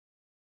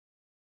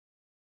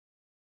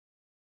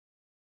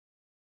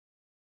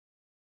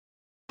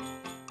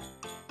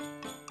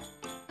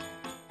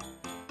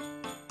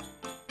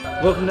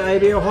Welcome to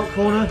ABL Hot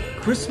Corner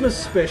Christmas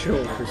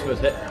Special. Christmas,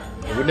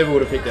 I never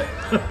would have picked it.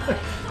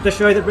 The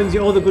show that brings you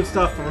all the good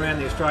stuff from around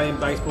the Australian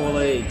Baseball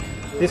League.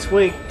 This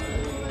week,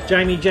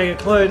 Jamie Jagger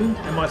Cloden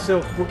and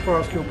myself, Brooke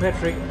Forrest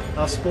Kilpatrick,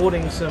 are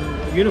sporting some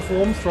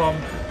uniforms from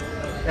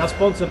our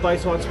sponsor,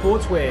 Bayside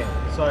Sportswear.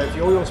 So if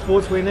all your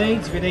sportswear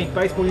needs, if you need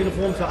baseball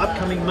uniforms for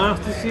upcoming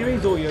Masters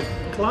Series or your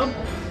club,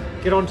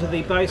 get onto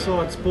the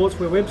Bayside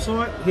Sportswear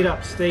website, hit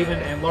up Stephen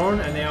and Lauren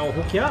and they'll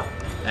hook you up.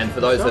 And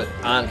for those that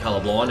aren't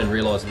colourblind and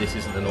realise that this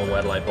isn't the normal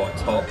Adelaide Bite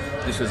top,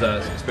 this was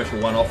a special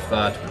one-off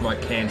to promote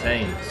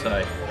Canteen. So,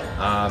 and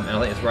I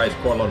think it's raised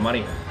quite a lot of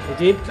money. It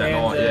did,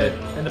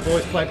 and the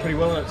boys played pretty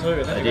well in it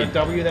too. I think they got a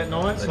W that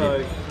night,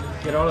 so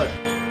get on it.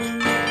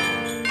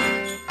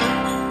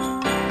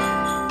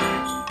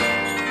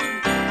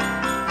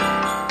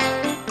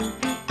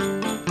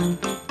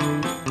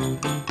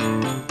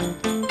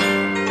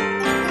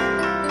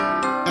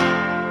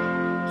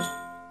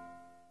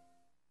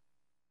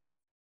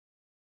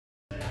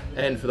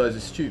 And for those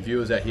astute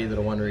viewers out here that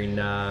are wondering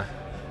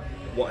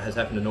what has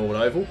happened to Norwood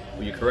Oval,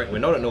 well, you're correct, we're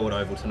not at Norwood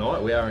Oval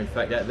tonight, we are in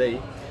fact at the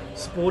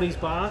Sporties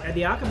Bar at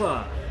the Arca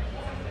Bar.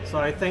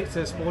 So thanks to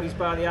Sporties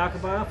Bar at the Arca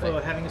Bar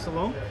for having us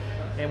along,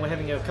 and we're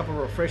having a couple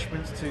of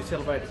refreshments to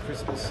celebrate the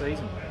Christmas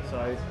season.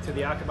 So to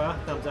the Arca Bar,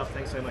 thumbs up,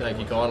 thanks so much. Thank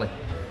you kindly.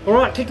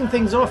 Alright, kicking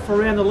things off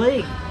around the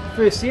league.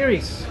 First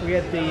series, we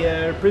had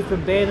the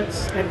Brisbane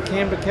Bandits at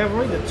Canberra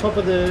Cavalry, the top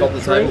of the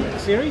table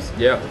series.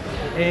 Yeah.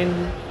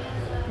 And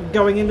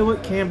going into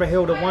it, Canberra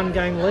held a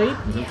one-game lead,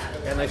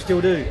 and they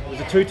still do. It was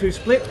a 2-2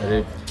 split. They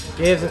did.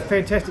 Yeah, it was a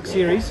fantastic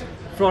series.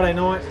 Friday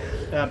night,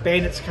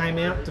 Bandits came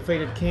out,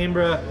 defeated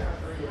Canberra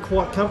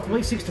quite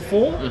comfortably,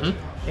 6-4,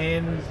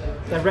 and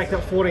they racked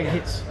up 14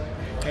 hits.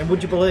 And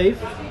would you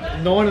believe,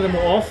 9 of them were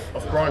off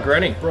Brian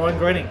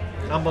Grenning.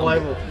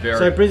 Unbelievable.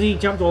 So Brizzy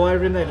jumped all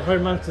over him. They had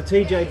home runs to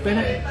TJ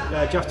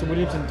Bennett, Justin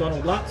Williams and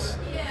Donald Lutz.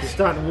 He's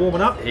starting to warm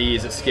it up. He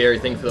is a scary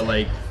thing for the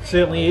league.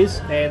 Certainly is.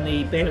 And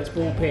the Bandits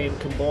bullpen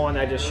combined,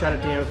 they just shut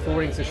it down,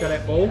 4 innings to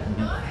shutout ball,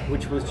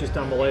 which was just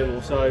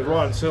unbelievable. So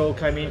Ryan Searle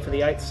came in for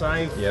the 8th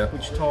save,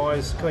 which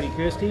ties Cody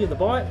Kirsty of the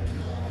bite.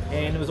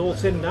 And it was all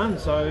said and done.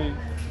 So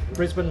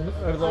Brisbane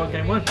over the line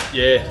game 1.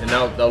 Yeah, and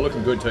they were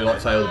looking good too. Like I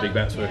say, all the big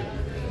bats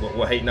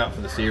were heating up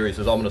for the series.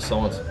 It was ominous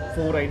signs.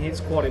 14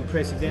 hits, quite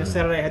impressive. Then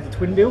Saturday had the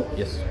twin bill.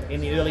 Yes.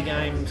 In the early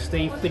game,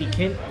 Steve Fitty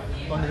Kent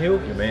on the hill.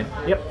 Good man.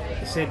 Yep.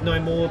 He said no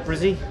more,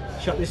 Brizzy.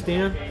 Shut this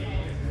down.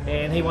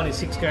 And he won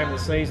his 6th game of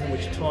the season,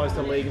 which ties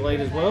the league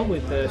lead as well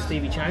with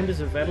Stevie Chambers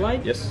of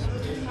Adelaide. Yes.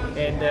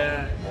 And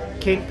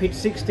Kent pitched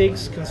 6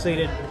 sticks,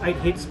 conceded 8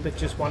 hits, but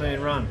just 1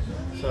 earned run.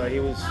 So he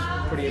was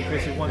pretty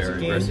impressive once again.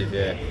 Very impressive,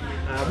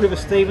 yeah. River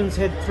Stevens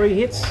had 3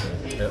 hits.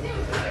 Yep.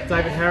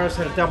 David Harris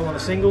had a double and a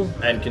single.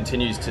 And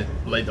continues to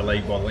lead the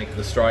league by the length of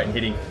the straight and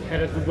hitting.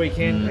 Had a good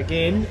weekend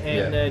again.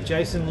 And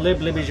Jason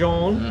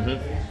Lebijon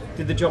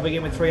did the job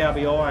again with 3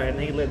 RBI, and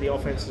he led the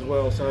offense as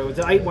well. So it was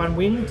an 8-1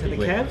 win to the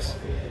Cavs.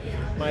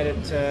 Made it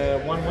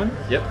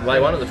 1-1. Yep,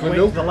 late one at the twin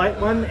bill. The late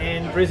one,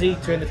 and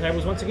Brizzy turned the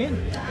tables once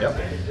again.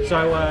 Yep.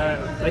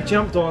 So they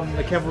jumped on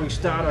the cavalry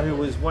starter, who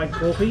was Wade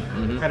Corpy.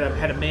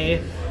 Had a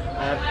mare.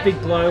 Big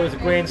blow as a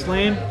grand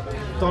slam.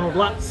 Donald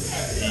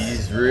Lutz.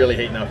 He's really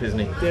heating up, isn't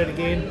he? Did it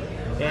again.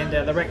 And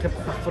they racked up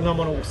a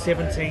phenomenal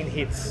 17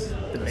 hits.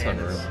 That's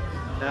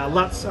unreal.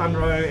 Lutz,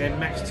 Unro, and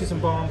Max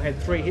Tissenbaum had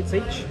 3 hits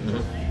each.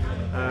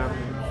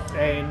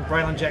 And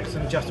Braylon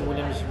Jackson, Justin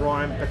Williams,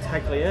 Ryan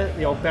Battaglia,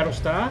 the old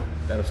Battlestar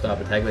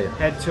Battaglia,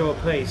 had 2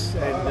 apiece,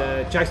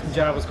 and Jason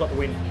Jarvis got the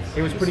win.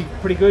 He was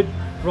pretty good.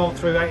 Rolled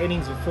through 8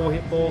 innings of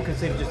 4-hit ball,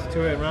 conceded just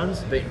 2 earned runs.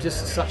 But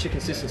just such a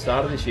consistent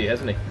starter this year,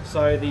 hasn't he?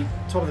 So the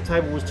top of the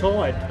table was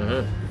tied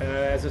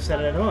as of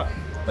Saturday night.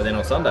 But then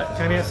on Sunday,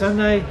 came out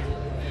Sunday,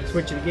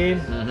 switched it again.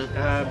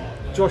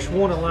 Josh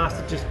Warner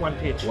lasted just 1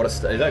 pitch.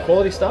 Is that a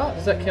quality start?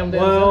 Does that come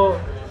down?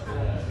 Well,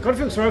 got to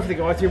feel sorry for the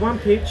guy. Threw 1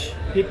 pitch,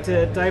 hit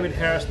David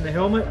Harris in the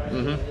helmet.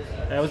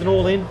 It was an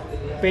all-in.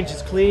 Bench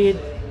is cleared,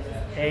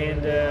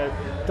 and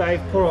Dave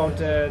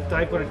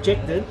got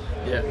ejected.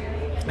 Yeah.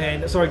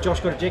 And Josh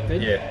got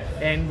ejected. Yeah.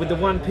 And with the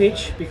 1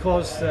 pitch,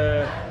 because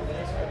the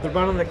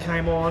runner that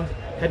came on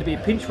had to be a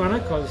pinch runner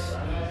because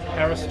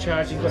Harris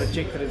charging got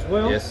ejected as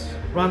well. Yes.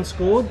 Run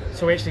scored,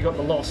 so he actually got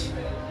the loss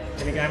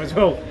in the game as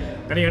well.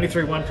 And he only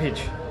threw 1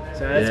 pitch.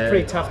 So that's a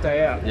pretty tough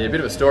day out. Yeah, a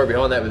bit of a story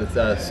behind that with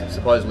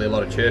supposedly a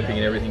lot of chirping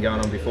and everything going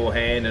on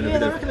beforehand. And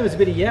I reckon there was a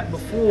bit of yap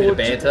before. Bit of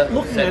banter.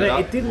 Looking at it,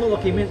 it didn't look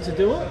like he meant to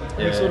do it.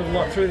 Yeah. He sort of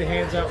like threw the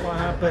hands up like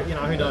that, but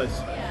who knows?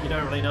 You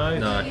don't really know.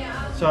 No.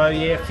 So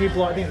yeah, I think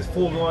there's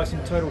 4 guys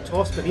in total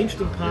toss, but the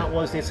interesting part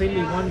was there seemed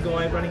to be 1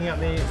 guy running out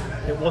there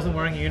that wasn't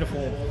wearing a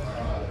uniform.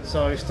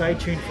 So stay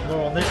tuned for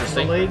more on that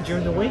in the league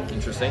during the week.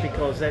 Interesting.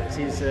 Because that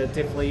is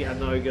definitely a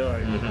no-go.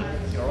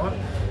 All right.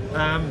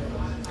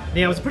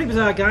 Now, it was a pretty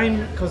bizarre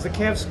game because the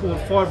Cavs scored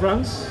 5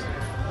 runs,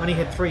 only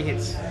had 3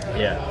 hits.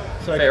 Yeah.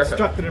 So it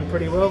constructed him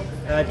pretty well.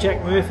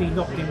 Jack Murphy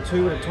knocked in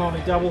 2 with a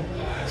timely double.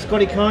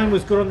 Scotty Cohn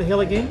was good on the hill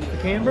again for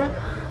Canberra.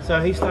 So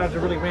he started to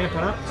really ramp it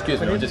up.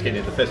 Excuse me, I'm just getting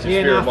into the festive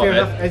spirit. Yeah, no, fair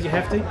enough, as you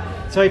have to.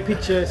 So he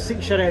pitched 6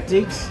 shutout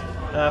digs,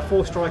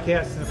 4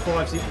 strikeouts and a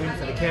 5-zip win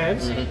for the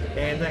Cavs,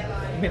 and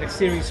that meant a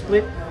series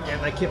split,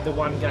 and they kept the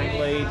 1-game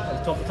lead at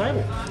the top of the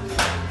table.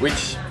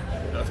 Which,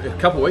 a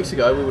couple of weeks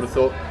ago, we would have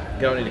thought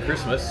going into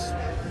Christmas,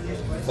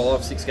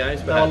 5-6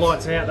 games. They were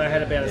lights out. They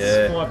had about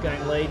a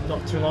 5-game lead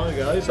not too long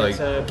ago. So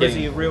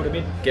Brizzy reeled them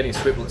in. Getting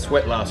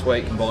swept last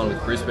week, combined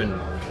with Brisbane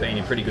being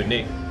in pretty good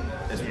nick,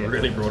 has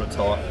really brought it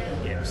tight.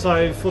 Yeah.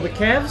 So for the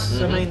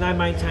Cavs, I mean, they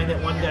maintained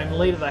that 1-game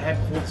lead that they had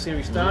before the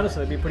series started, so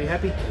they'd be pretty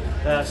happy.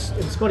 And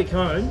Scotty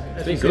Cohn,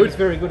 as we said, is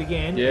very good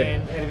again. Yeah.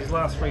 And out of his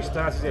last 3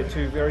 starts, he's had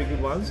 2 very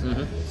good ones.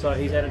 So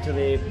he's added to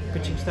their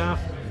pitching staff.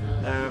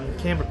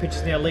 Canberra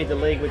pitchers now lead the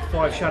league with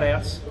 5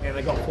 shutouts, and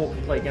they've got 4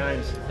 complete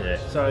games. Yeah.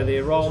 So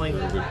they're rolling,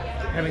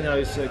 having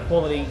those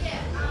quality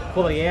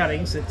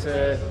outings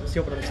that's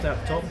helping them start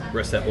the top.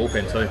 Rest that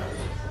bullpen too.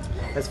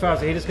 As far as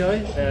the hitters go,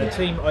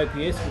 team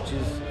OPS, which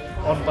is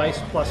on base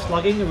plus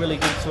slugging, a really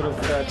good sort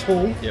of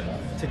tool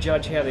to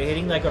judge how they're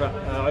hitting. They've got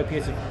an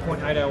OPS of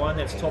 .801,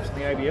 that's tops in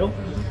the ABL.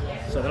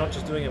 So they're not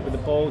just doing it with the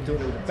ball,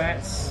 doing it with the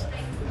bats.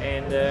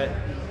 And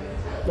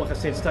like I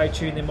said, stay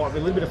tuned. There might be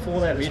a little bit of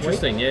fallout this week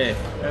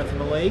from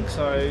the league.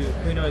 So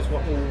who knows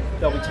what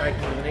they'll be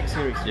taking in the next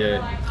series. Yeah.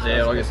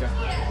 I guess.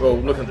 Well,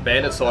 looking at the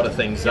Bandit side of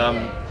things,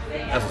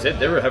 as I said,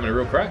 they were having a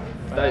real crack.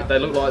 They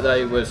looked like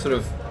they were sort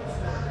of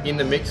in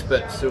the mix,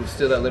 but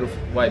still that little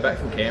way back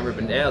from Canberra.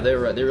 But now they're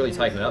really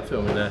taking it up to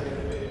them, and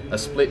a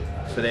split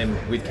for them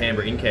with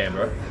Canberra in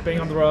Canberra. Being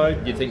on the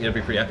road, you'd think they'd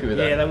be pretty happy with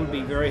that. Yeah, they would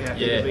be very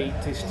happy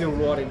to still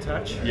right in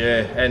touch.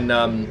 Yeah, and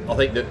I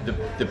think that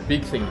the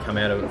big thing to come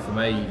out of it for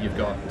me, you've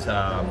got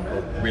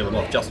reel them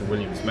off: Justin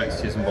Williams,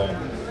 Max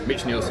Chisenbaum,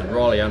 Mitch Nielsen,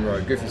 Riley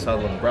Unroe, Griffin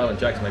Sutherland, Braylon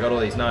Jackson. They got all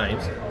these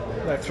names.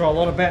 They throw a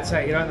lot of bats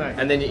at you, don't they?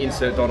 And then you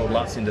insert Donald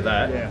Lutz into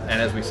that,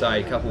 and as we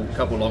say, a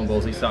couple long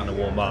balls, he's starting to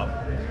warm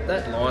up.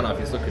 That lineup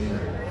is looking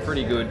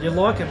pretty good. You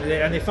like them,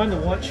 and they're fun to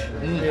watch.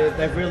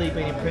 They've really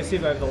been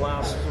impressive over the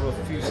last sort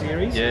of few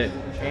series. Yeah.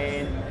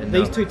 And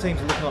these 2 teams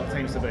are looking like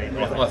teams to beat.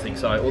 I think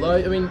so. Although,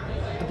 I mean,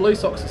 the Blue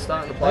Sox are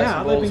starting to play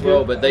some ball as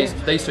well, but these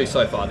 2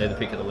 so far, they're the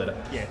pick of the litter.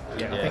 Yeah,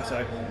 I think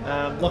so.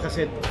 Like I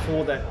said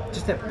before,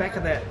 that back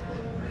of that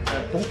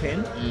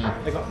bullpen,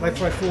 they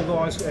throw 4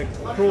 guys.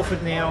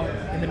 Crawford now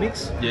in the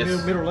mix,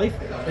 middle relief.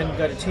 Then we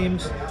go to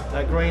Timms,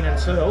 Green and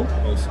Searle.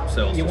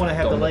 You want to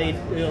have the lead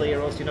early,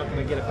 or else you're not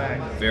going to get it back.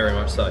 Very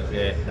much so.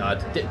 Yeah,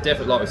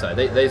 definitely. Like we say,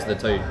 these are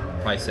the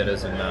 2 pace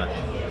setters, and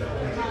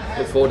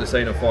look forward to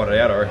seeing them fight it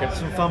out. I reckon.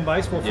 Some fun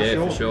baseball for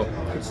sure. For sure.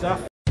 Good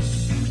stuff.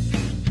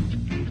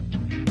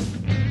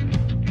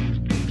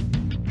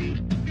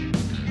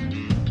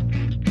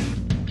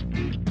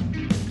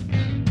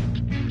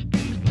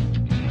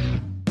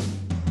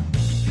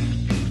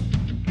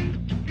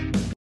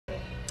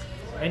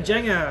 And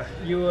Janga,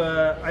 you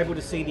were able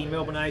to see the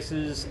Melbourne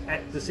Aces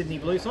at the Sydney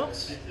Blue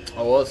Sox.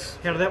 I was.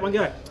 How did that one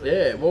go?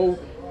 Yeah, well,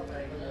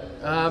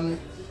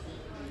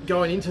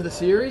 going into the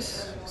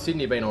series,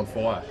 Sydney have been on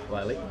fire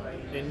lately.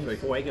 And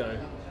fuego.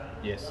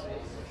 Yes.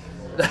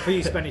 For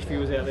you Spanish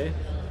viewers out there.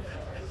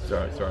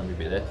 Sorry, throwing me a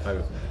bit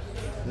there.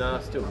 No,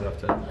 still enough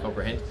to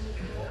comprehend.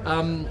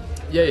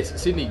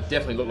 Sydney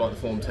definitely looked like the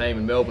form team,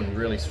 and Melbourne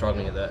really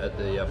struggling at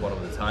the bottom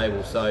of the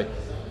table. So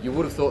you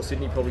would have thought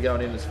Sydney probably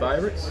going in as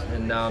favourites,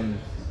 and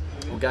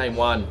game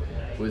 1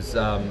 was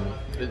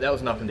that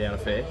was an up and down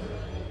affair.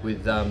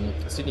 With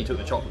Sydney took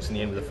the chocolates in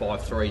the end with a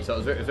 5-3, so it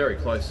was a very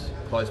close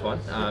one.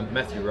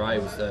 Matthew Ray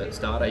was the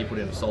starter. He put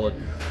in a solid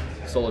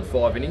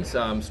 5 innings,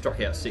 struck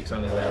out 6,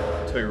 only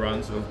allowed 2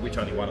 runs, of which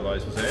only one of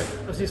those was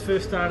earned. It was his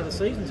first start of the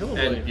season, too.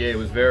 And yeah, it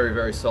was very,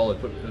 very solid.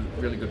 Put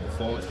a really good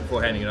performance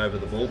before handing it over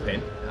to the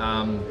bullpen.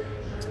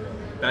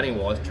 Batting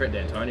wise, Trent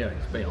D'Antonio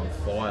has been on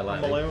fire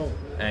lately. Unbelievable.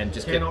 And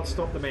just cannot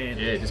stop the man.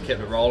 Yeah, just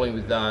kept it rolling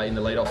with in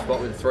the leadoff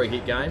spot with a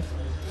 3-hit game.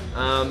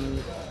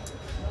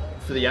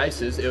 For the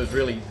Aces, it was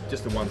really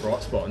just the one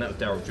bright spot, and that was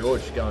Darryl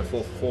George going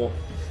 4 for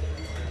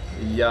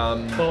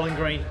 4. Bowling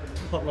green,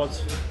 hot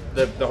rods.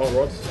 The hot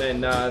rods,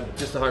 and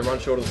just a home run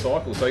short of the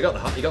cycle. So he got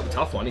the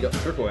tough one. He got the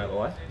triple out of the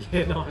way.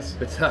 Yeah, nice.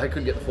 But he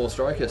couldn't get the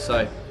 4-stroker.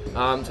 So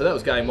that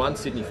was game 1.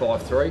 Sydney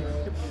 5-3.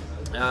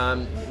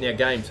 Now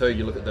game 2,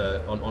 you look at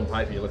on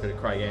paper, you look at it,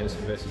 Craig Anderson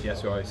versus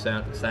Yasuo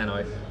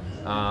Sano.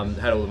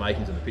 Had all the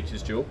makings of the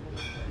pitcher's duel.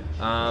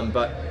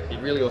 But it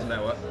really wasn't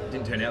that way. It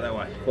didn't turn out that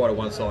way. Quite a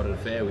one-sided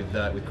affair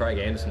with Craig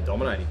Anderson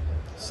dominating.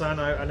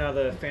 Sano,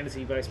 another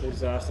fantasy baseball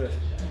disaster.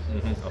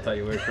 I'll take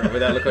your word for it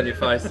with that look on your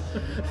face.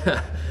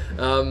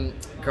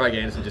 Craig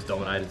Anderson just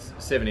dominated.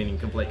 7-inning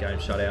complete game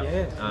shutout.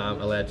 Yeah.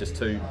 Allowed just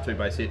two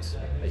base hits.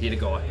 He hit a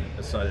guy.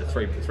 So the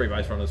three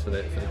base runners for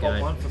the game.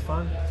 Got one for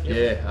fun.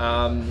 Yep.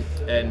 Yeah.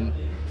 And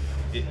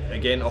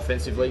again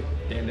offensively,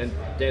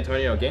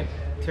 D'Antonio again.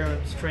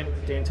 Terrence Trent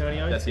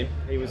D'Antonio. That's him.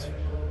 He was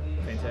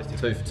fantastic.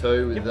 2 for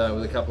 2 with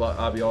a couple of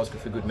RBIs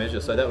for good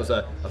measure. So that was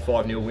a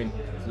 5-0 win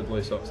for the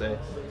Blue Sox there.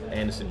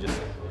 Anderson just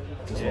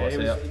it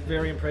was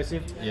very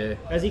impressive. Yeah.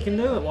 As he can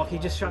do it, like he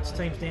just shuts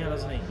teams down,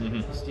 doesn't he?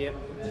 He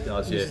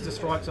does, He's just a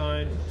strike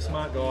zone,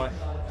 smart guy.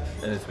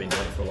 And it's been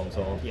doing it for a long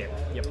time. Yeah,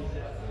 yep.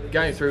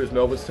 Game 3 was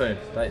Melbourne's turn.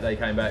 They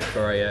came back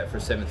for a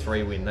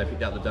 7-3 win. They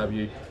picked up the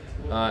W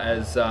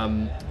as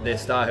their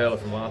star hurler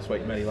from last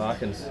week, Matty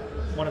Larkins.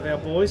 One of our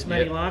boys,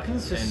 Matty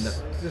Larkins,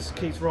 just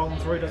keeps rolling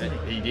through, doesn't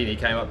he? He did. He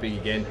came up big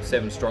again.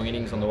 7 strong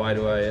innings on the way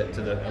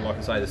to the, like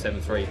I say, the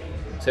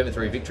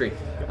 7-3 victory.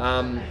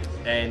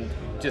 And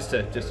just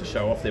to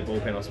show off their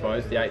bullpen, I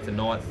suppose, the 8th and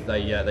 9th,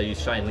 they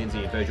used Shane Lindsay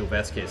and Virgil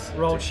Vasquez.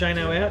 Rolled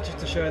Shano out just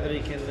to show that he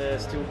can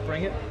still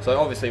bring it. So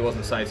obviously it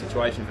wasn't a safe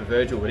situation for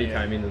Virgil, but he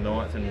came in the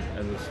 9th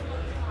and was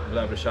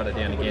able to shut it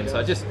down again. So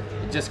it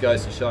just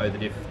goes to show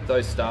that if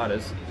those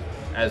starters,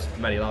 as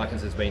Matty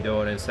Larkins has been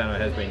doing and Sano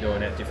has been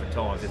doing at different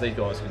times, if these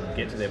guys can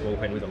get to their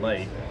bullpen with a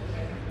lead,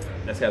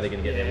 that's how they're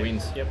going to get their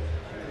wins. Yep.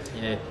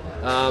 Yeah.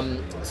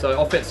 So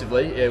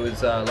offensively, it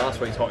was last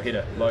week's hot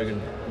hitter,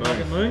 Logan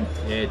Moon.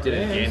 Yeah, did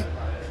it again.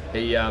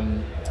 He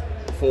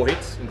 4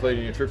 hits,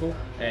 including a triple,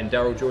 and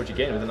Darryl George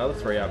again with another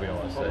 3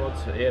 RBIs.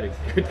 So he had a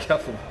good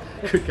couple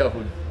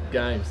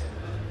games.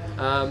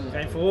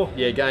 Game 4.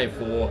 Yeah, game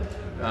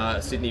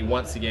 4. Sydney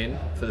once again,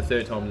 for the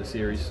 3rd time in the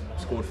series,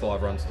 scored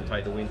 5 runs to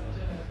take the win.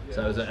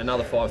 So it was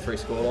another 5-3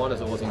 scoreline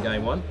as it was in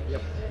game 1.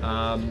 Yep.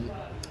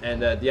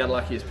 And the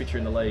unluckiest pitcher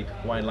in the league,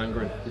 Wayne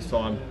Lundgren, this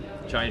time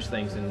changed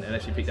things and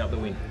actually picked up the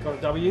win. Got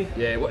a W.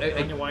 Yeah,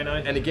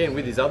 and again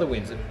with his other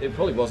wins, it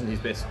probably wasn't his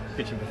best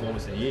pitching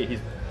performance of the year.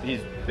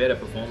 His better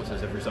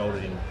performances have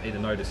resulted in either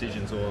no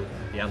decisions or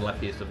the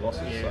unluckiest of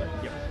losses. Yeah.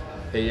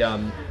 So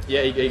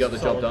he got the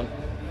job done.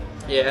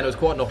 Yeah, and it was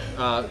quite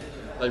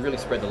they really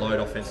spread the load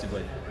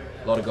offensively.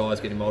 A lot of guys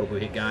getting multiple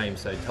hit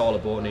games. So Tyler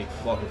Bortnick,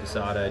 Michael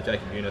Casado,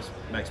 Jacob Eunice,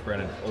 Max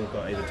Brennan all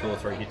got either 2 or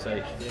 3 hits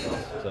each.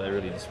 So they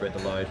really did spread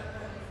the load.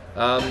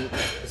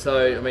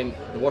 So, I mean,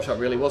 the wash-up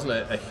really wasn't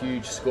a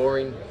huge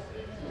scoring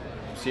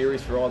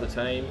series for either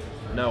team.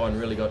 No one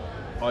really got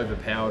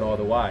overpowered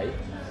either way.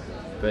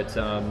 But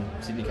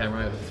Sydney came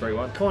around with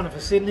 3-1. Kind of for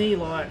Sydney,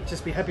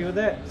 just be happy with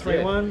that.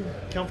 3-1,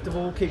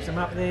 comfortable, keeps them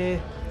up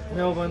there.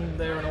 Melbourne,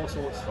 they're in all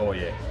sorts. Oh,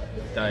 yeah.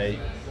 I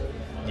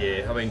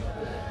mean...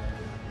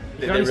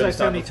 You can only say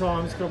so many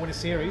times, got to win a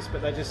series,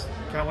 but they just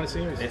can't win a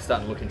series. They're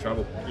starting to look in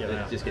trouble. Yeah,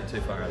 they just get too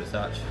far out of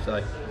touch.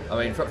 So,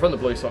 I mean, from the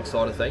Blue Sox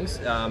side of things,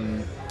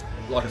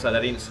 like I say,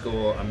 they didn't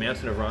score a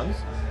mountain of runs,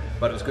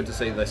 but it was good to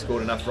see that they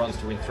scored enough runs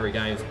to win 3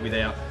 games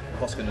without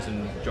Hoskins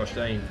and Josh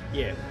Dean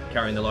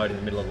carrying the load in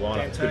the middle of the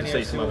lineup. It's good to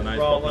see some other names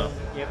popping up.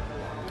 Yep.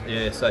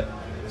 Yeah,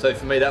 so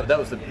for me, that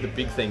was the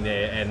big thing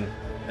there. And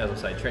as I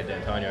say, Trent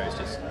D'Antonio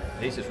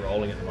he's just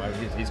rolling at the moment.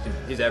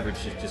 His average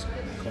just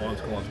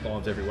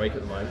climbs every week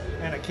at the moment.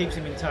 And it keeps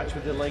him in touch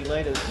with the league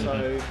leaders,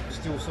 so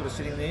still sort of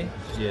sitting there.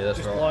 Yeah, that's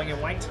just right. lying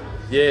in wait.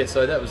 Yeah,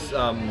 so that was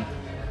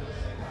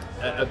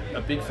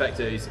a big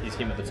factor is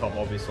him at the top,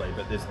 obviously,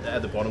 but there's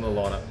at the bottom of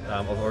the lineup.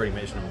 I've already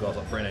mentioned them, guys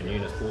like Brennan,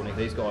 Eunice, Bortnick.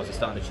 These guys are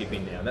starting to chip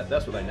in now.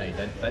 That's what they need.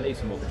 They need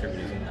some more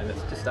contributors, and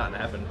it's just starting to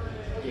happen.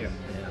 Yeah.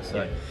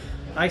 So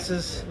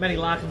Aces, Matty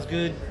Larkin's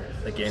good.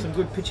 Again, some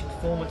good pitching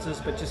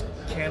performances, but just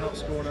cannot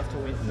score enough to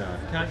win. No.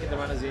 Can't get the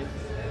runners in.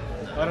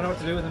 I don't know what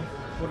to do with them.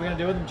 What are we going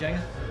to do with them,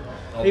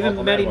 Janga?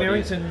 Even Matty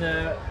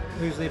Merrington,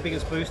 who's their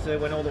biggest booster,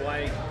 went all the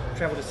way,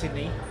 travelled to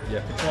Sydney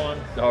to try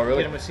and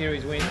get him a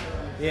series win.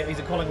 Yeah, he's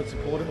a Collingwood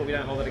supporter, but we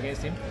don't hold it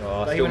against him.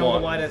 But he went all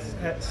the way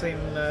to see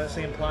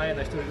him play, and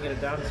they still didn't get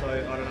it done. So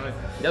I don't know.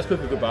 He does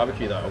cook a good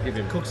barbecue, though. I'll give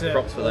him props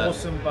for that.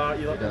 Awesome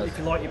barbecue. If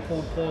you like your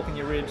pulled pork and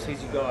your ribs,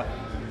 he's your guy.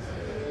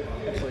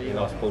 Absolutely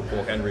nice pulled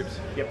pork and ribs.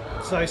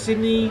 Yep. So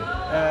Sydney,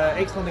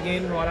 excellent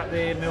again, right up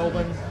there.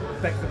 Melbourne,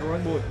 back to the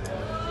drawing board.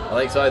 I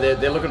think so.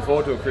 They're looking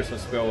forward to a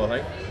Christmas spell, I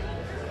think.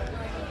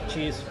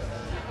 Cheers.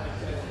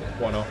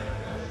 Why not?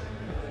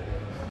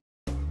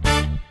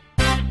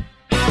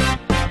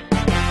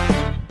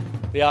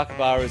 The Arca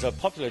Bar is a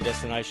popular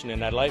destination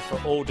in Adelaide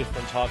for all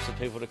different types of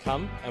people to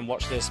come and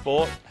watch their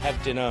sport,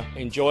 have dinner,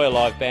 enjoy a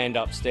live band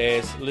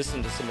upstairs,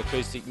 listen to some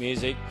acoustic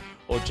music,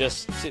 or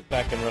just sit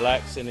back and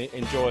relax and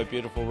enjoy a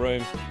beautiful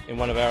room in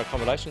one of our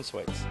accommodation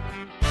suites.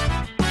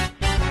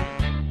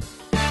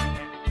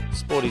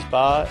 Sporty's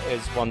Bar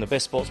is one of the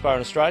best sports bar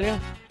in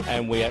Australia,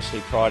 and we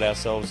actually pride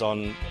ourselves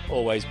on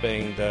always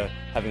being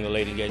having the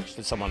leading edge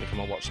for someone to come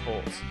and watch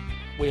sports.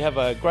 We have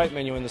a great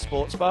menu in the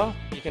sports bar.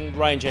 You can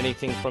range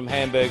anything from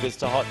hamburgers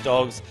to hot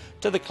dogs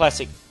to the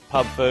classic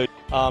pub food.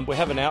 We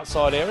have an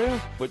outside area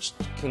which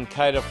can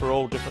cater for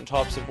all different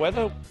types of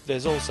weather.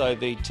 There's also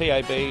the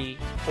TAB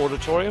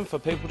auditorium for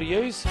people to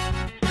use.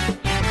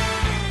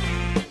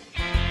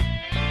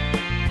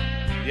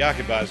 The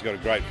Arca Bar's got a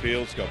great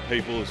feel, it's got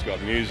people, it's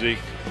got music,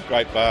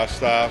 great bar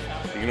staff.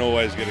 You can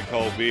always get a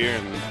cold beer,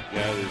 and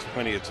there's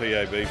plenty of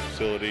TAB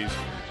facilities.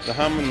 The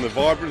hum and the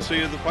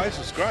vibrancy of the place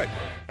is great.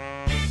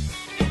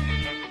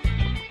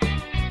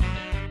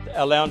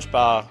 Our lounge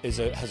bar has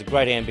a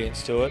great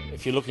ambience to it.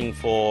 If you're looking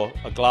for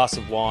a glass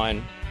of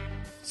wine,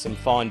 some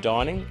fine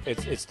dining,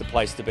 it's the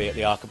place to be at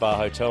the Arca Bar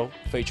Hotel,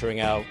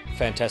 featuring our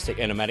fantastic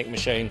Enomatic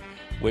machine,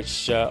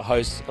 which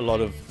hosts a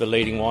lot of the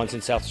leading wines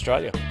in South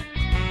Australia.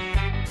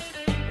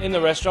 In the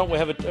restaurant, we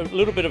have a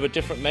little bit of a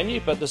different menu,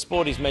 but the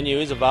Sporties menu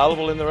is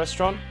available in the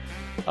restaurant.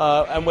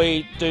 And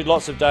we do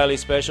lots of daily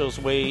specials.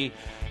 We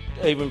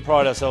even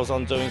pride ourselves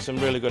on doing some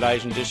really good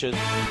Asian dishes.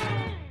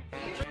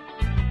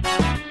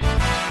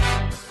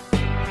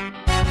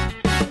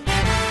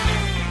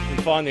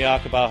 find the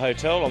Aqaba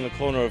Hotel on the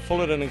corner of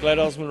Fullerton and Glad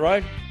Osmond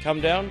Road. Come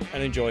down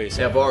and enjoy Now,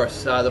 yourself.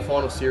 Boris, the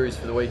final series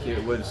for the week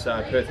it was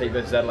Perth Heat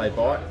versus Adelaide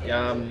Bite,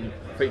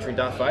 featuring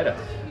Darth Vader.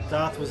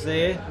 Darth was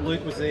there,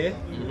 Luke was there,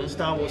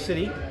 Star Wars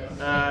City.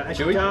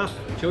 Actually,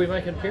 Chewie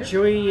make an appearance?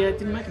 Chewie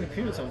didn't make an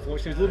appearance,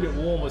 unfortunately. It was a little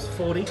bit warm, it was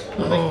 40. I think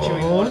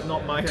Chewie might have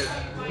not made it,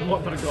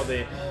 might not have got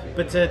there.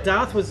 But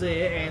Darth was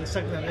there and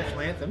sang the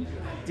national anthem.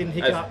 Didn't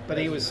hiccup, but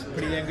he was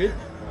pretty damn good.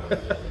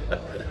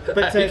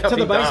 But to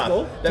the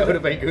baseball, that would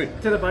have been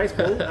good. To the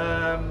baseball,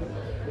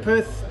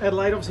 Perth,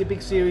 Adelaide, obviously a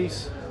big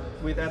series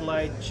with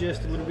Adelaide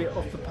just a little bit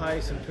off the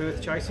pace and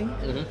Perth chasing.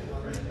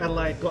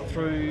 Adelaide got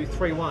through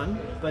 3-1,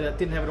 but it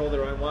didn't have it all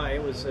their own way.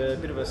 It was a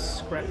bit of a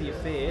scrappy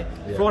affair.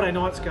 Yeah. Friday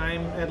night's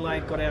game,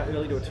 Adelaide got out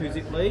early to a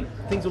 2-zip lead.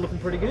 Things were looking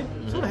pretty good.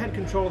 Sort of had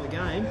control of the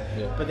game,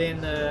 but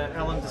then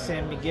Alan de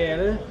San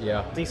Miguel,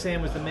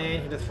 DeSam was the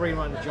man, hit a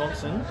 3-run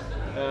Johnson,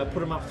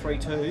 put him up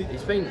 3-2.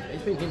 He's been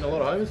hitting a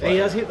lot of homers. He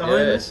has hit the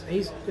homers.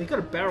 He's got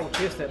a barrel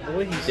chest, that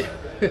boy.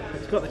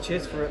 He's got the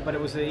chest for it, but it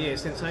was a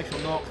sensational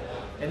knock.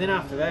 And then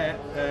after that,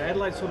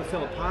 Adelaide sort of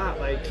fell apart.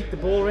 They kicked the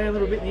ball around a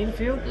little bit in the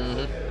infield.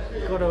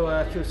 Got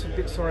to feel a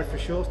bit sorry for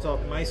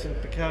shortstop Mason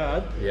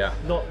Picard.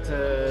 Not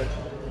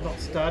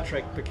Star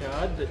Trek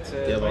Picard,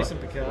 but Mason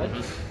Picard.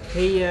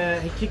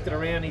 He kicked it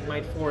around. He'd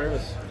made 4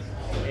 errors,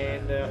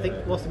 and I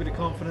think lost a bit of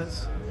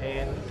confidence.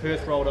 And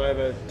Perth rolled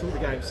over, took the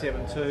game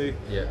 7-2.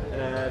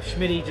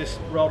 Schmitty just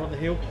rolled on the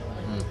hill.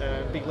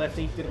 Big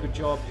lefty, did a good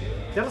job.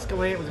 Dallas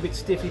Gallant was a bit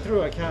stiff, he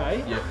threw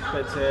okay,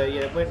 but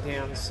went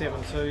down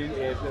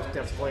 7-2.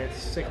 Dallas Gallant's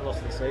second loss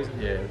of the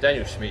season.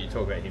 Daniel Schmidt, you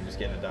talk about him just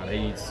getting it done.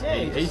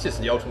 He's just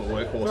the ultimate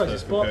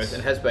workhorse for Perth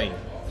and has been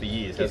for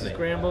years, hasn't he? Gets his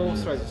ground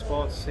balls, throws the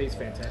spots, he's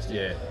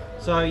fantastic.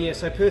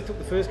 So Perth took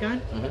the first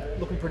game,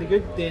 looking pretty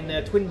good.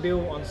 Then Twin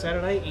Bill on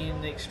Saturday in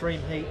the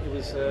extreme heat, it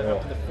was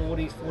up to the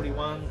 40s,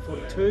 41,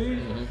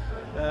 42.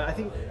 I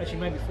think actually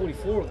maybe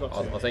 44 it got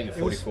to. I think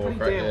 44. It was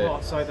pretty damn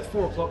hot, so the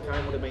 4 o'clock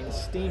game would have been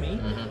steamy.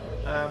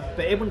 But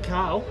Edwin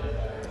Carl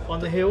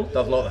on the hill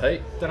doesn't like the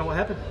heat. Don't know what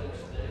happened.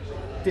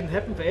 Didn't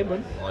happen for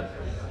Edwin.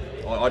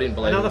 I didn't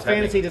believe another it was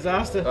fantasy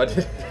happening. disaster. I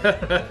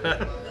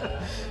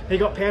did. He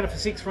got pounded for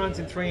 6 runs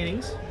in 3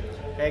 innings.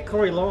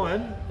 Corey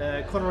Lyon,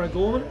 Connor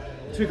O'Gorman,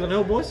 2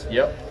 Glenelg boys.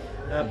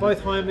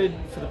 Both homered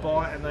for the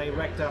Bite, and they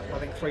racked up I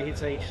think 3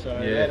 hits each. So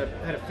they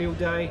had a field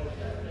day.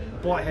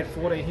 Bite had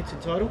 14 hits in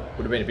total.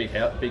 Would have been a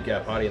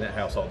big party in that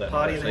household. That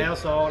party in the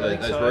household, I think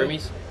those so.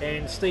 roomies.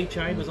 And Steve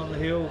Chain was on the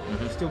hill,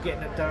 still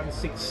getting it done.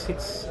 6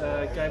 hits,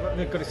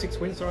 got a 6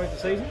 wins for the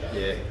season.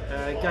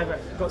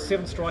 Got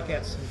 7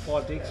 strikeouts and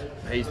 5 digs.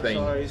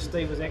 So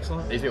Steve was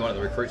excellent. He's been one of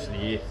the recruits of the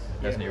year,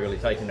 hasn't he? Really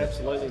taking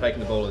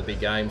the ball in the big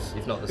games,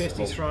 if not the best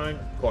he's thrown.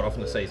 Quite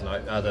often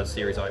the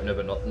series opener,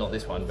 but not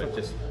this one, but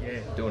just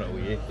doing it all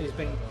year. He's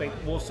been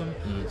awesome.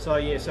 So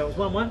it was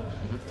 1-1.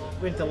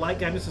 Went to late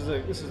game. This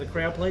is a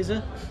crowd pleaser.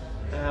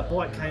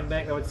 Bite came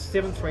back. They were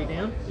 7-3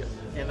 down,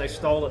 and they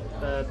stole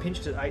it,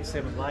 pinched it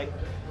 8-7 late.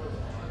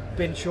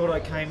 Ben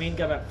Shorto came in,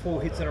 gave up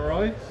 4 hits in a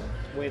row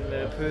when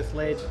Perth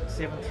led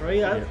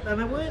 7-3. And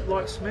they weren't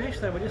like smash.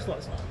 They were just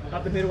like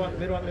up the middle,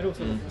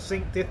 sort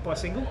of death by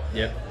single.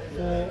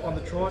 4 on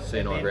the trot.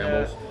 C9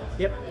 ground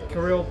balls.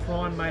 Carell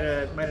Prime made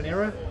an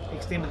error,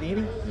 extended the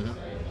inning.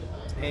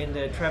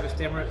 And Travis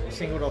Demerit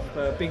singled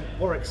off big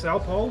Warwick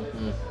Salpole,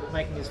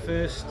 making his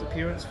first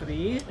appearance for the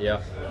year.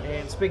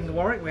 And speaking of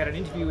Warwick, we had an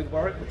interview with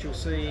Warwick, which you'll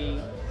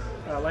see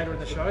later in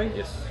the show.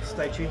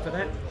 Stay tuned for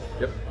that.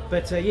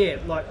 But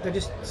they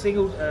just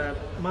singled.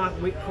 Mark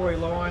Wick, Corey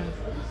Lyon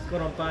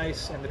got on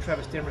base, and the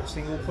Travis Demerit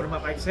single put him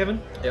up 8-7.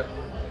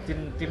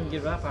 Didn't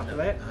give up after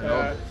that.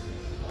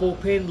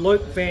 Bullpen,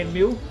 Luke Van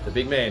Mill, the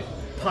big man.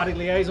 Party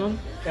liaison,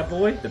 our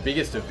boy. The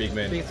biggest of big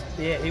men.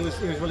 He was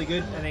really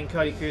good. And then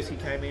Cody Kersey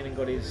came in and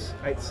got his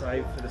 8th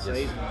save for the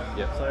season.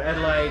 So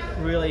Adelaide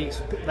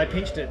they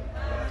pinched it.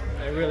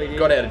 They really did.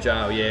 Got out of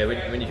jail,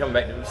 when you come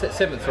back,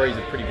 7-3 is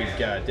a pretty big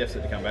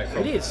deficit to come back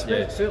from. It is,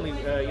 certainly,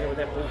 with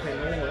that bullpen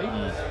normally.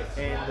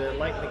 And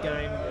late in the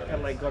game,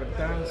 Adelaide got it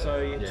done.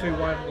 So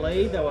 2-1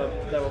 lead.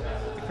 The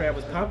crowd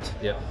was pumped.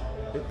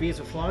 The beers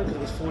were flowing because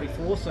it was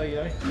 44,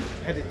 so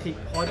had to keep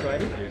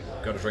hydrated.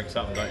 You've got to drink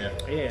something, don't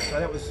you? So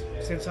that was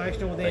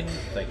sensational. Then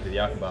thank you to the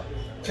Aqaba.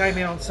 Came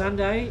out on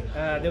Sunday.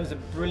 There was a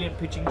brilliant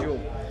pitching duel.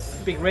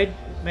 Big Red,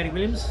 Matty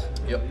Williams,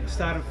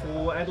 started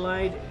for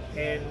Adelaide,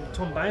 and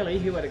Tom Bailey,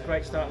 who had a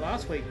great start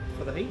last week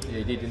for the Heat.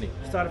 He did, didn't he?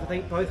 Started for the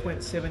Heat. Both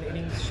went 7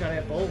 innings,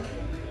 shutout ball.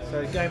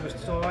 So the game was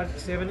tied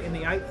 7 in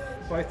the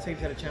 8th. Both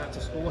teams had a chance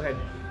to score. Had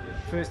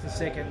first and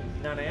second,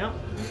 none out.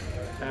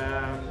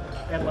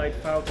 Adelaide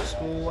failed to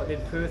score.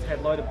 Then Perth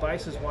had loaded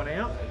bases, 1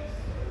 out.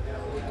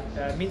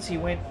 Mincy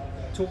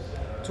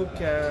took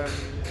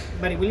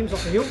Matty Williams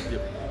off the hill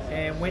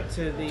and went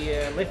to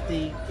the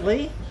lefty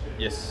Lee.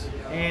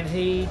 And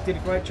he did a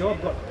great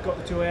job. Got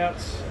the 2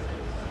 outs.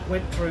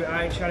 Went through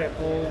 8, shutout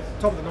ball.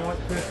 Top of the 9th,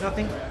 Perth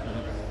nothing.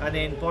 And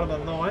then bottom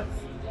of the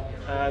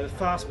 9th, the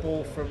fast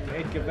ball from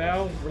Edgar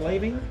Vale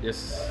relieving.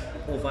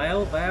 Or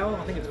Vale,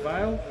 I think it's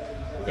Vale.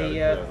 He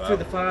threw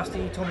the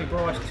fasty, Tommy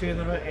Bryce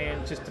turned on it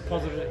and just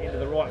deposited it into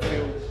the right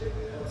field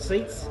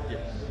seats. Yeah.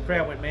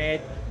 Crowd went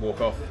mad.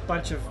 Walk off.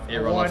 Bunch of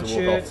Everyone Hawaiian loves a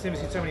walk shirts. off. Never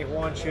seen so many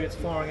Hawaiian shirts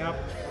firing up.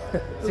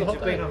 Since hot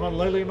you've been day. in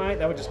Honolulu, mate,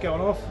 they were just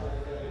going off,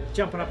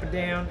 jumping up and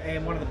down.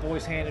 And one of the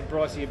boys handed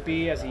Brycey a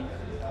beer as he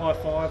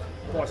high-fived.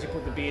 Brycey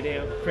put the beer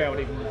down. Crowd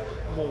even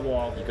more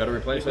wild. You've got to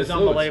replenish It was those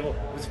fluids. unbelievable.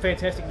 It was a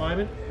fantastic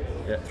moment.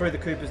 Yeah. Threw the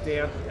Coopers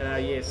down.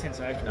 Yeah,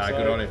 sensational. No, So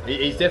good on him.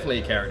 He's definitely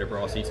a character,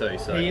 Brycey, too.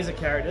 So He is a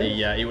character.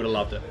 he would have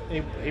loved it.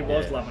 He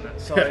was Yeah. loving it.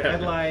 So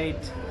Adelaide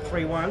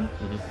 3-1,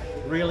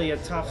 Mm-hmm. really a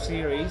tough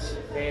series,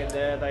 and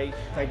they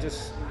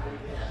just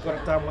got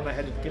it done when they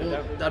had to get it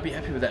done. They'd be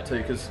happy with that too,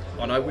 because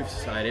I know we've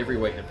said every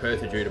week that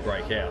Perth are due to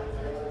break out,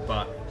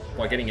 but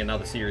by getting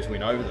another series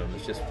win over them,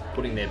 it's just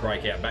putting their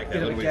breakout back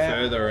there a little bit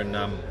further. And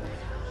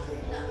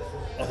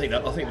I think the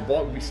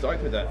Bite would be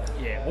stoked with that.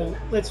 Yeah, well,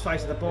 let's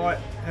face it, the Bite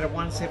had a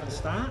 1-7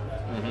 start,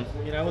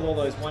 you know, with all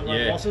those one-run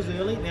Yeah. losses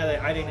early. Now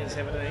they're 18 and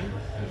 17,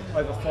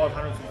 over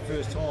 500 for the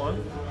first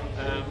time.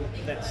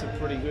 That's a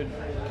pretty good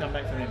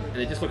comeback for them. And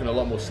they're just looking a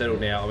lot more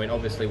settled now. I mean,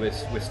 obviously we're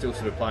still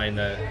sort of playing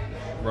the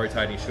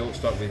rotating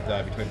shortstop with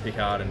between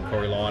Pickard and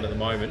Corey Lyon at the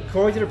moment.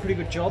 Corey did a pretty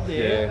good job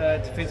there, Yeah.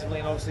 defensively,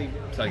 and obviously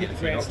So hit get the a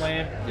few grand knocks.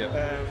 slam. Yep.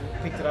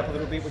 Picked it up a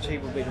little bit, which he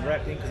will be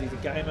wrapped in because he's a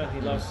gamer. He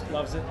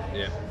loves it.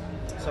 Yeah.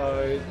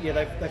 So yeah,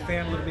 they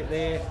found a little bit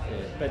there,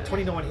 but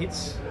 29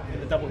 hits in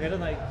the doubleheader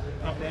they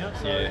pumped out.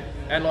 So Yeah,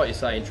 and like you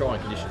say, in trying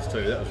conditions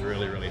too, that was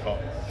really, really hot.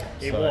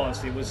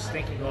 it was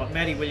stinking hot.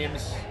 Matty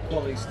Williams,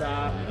 quality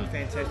start,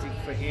 fantastic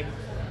for him.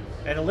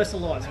 And the lesser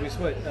lights, we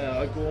saw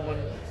O'Gorman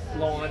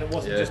line. It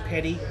wasn't Yeah. just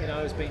petty, you know.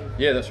 It's been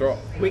Yeah, that's right.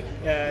 quick.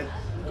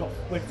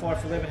 Went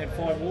 5 for 11, had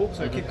 5 walks,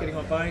 so kept getting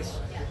on base.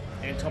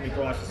 And Tommy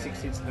Bryce with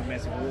 6 hits and a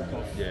massive walk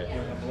off. Yeah. It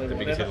was unbelievable. The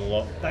biggest hit of the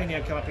lot. They now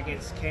come up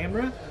against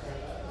Canberra.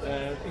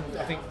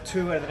 I think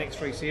 2 out of the next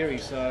 3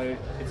 series, so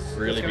it's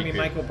Really going to big be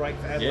make period. or break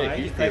for Yeah, Adelaide.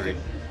 huge if they period.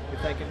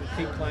 can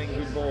keep playing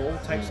good ball,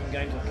 take some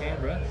games off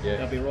Canberra, Yeah.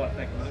 they'll be right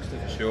back amongst it.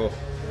 Sure.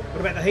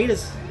 What about the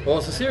Heaters? Well,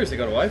 it's a series they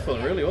got away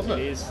from, really, wasn't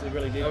It it? is, they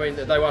really did. I mean,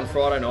 they won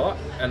Friday night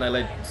and they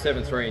led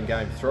 7-3 in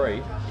game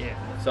 3. Yeah,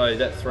 So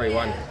that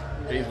 3-1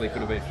 easily could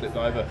have been flipped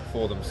over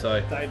for them.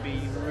 So they'd be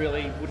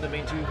really wouldn't have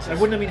been they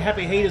wouldn't have been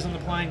happy Heaters on the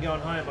plane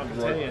going home. I can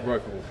tell you.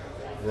 ropeable.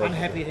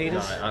 Unhappy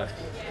Heaters No,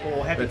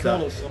 or happy but,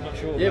 callers. I'm not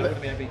sure. yeah, but but-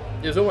 wouldn't be happy.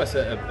 it was almost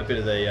a bit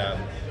of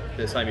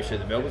the same issue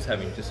that Melbourne's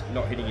having, just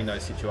not hitting in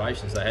those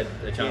situations. They had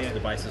a chance Yeah. to the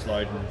bases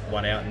load and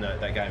one out in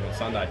that game on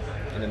Sunday,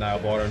 and the nail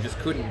biter, and just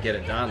couldn't get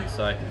it done.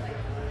 So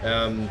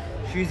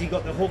Husey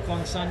got the hook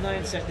on Sunday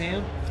and sat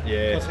down.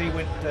 Yeah. Because he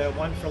went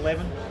 1 for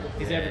 11.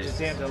 His Yeah, average is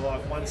down to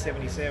like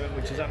 177,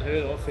 which is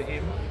unheard of for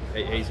him.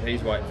 he's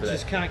waiting for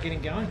Just that. can't get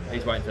him going.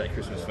 He's waiting for that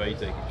Christmas feed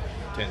to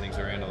turn things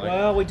around. I think.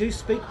 Well, we do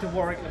speak to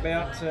Warwick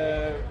about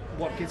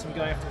what gets him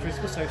going after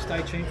Christmas, so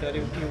stay tuned for that.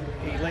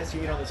 He lets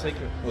you in on the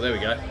secret. Well, there we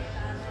go.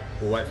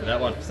 We'll wait for that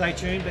one. Stay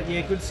tuned, but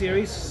yeah, good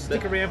series.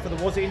 Stick around for the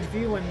Wazza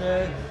interview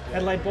and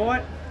Adelaide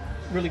Bite.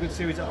 Really good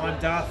series. I'm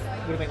Darth.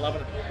 Would have been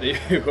loving it.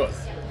 It was.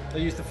 They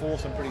used the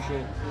force, I'm pretty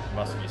sure.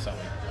 Must be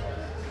something.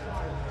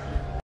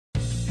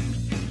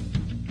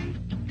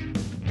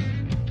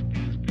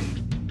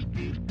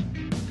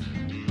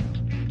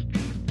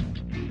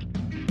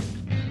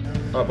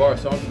 All right,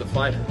 Boris, on to the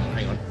flame.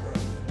 Hang on.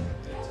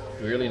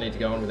 Do we really need to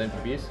go on with empty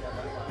beers?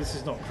 This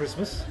is not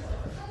Christmas.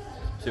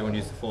 So you want to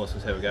use the force,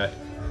 let's have a go.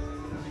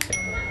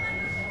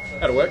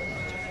 That'll work.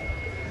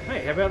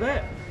 Hey, how about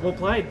that? Well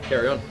played.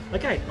 Carry on.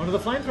 Okay, on to the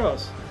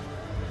flamethrowers.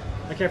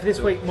 Okay, for this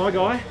week, my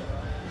guy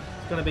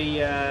is going to be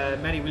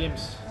Matty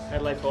Williams,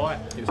 Adelaide Bite.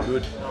 It was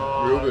good.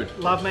 Oh, Real good.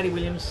 Love Matty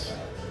Williams,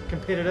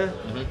 competitor,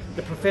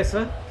 the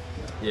professor.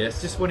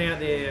 Yes. Just went out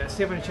there,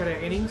 7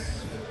 shutout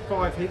innings,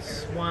 5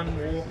 hits,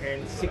 1 walk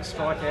and 6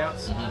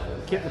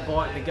 strikeouts. Kept the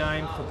Bite in the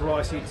game for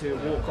Brycey to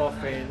walk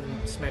off and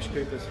smash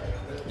Coopers.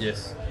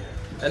 Yes.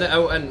 And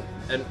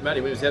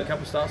Matty Williams, he had a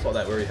couple of starts like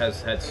that where he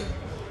has had some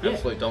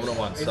absolute dominant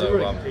ones. He's So a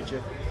really good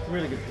pitcher.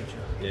 Really good pitcher.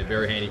 yeah,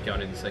 very handy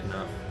going in the second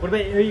half. What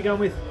about who are you going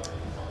with?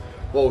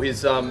 Well,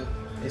 his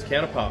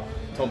counterpart,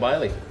 Tom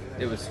Bailey,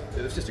 it was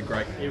just a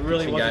great It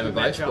really pitching was a game of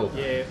good baseball. matchup,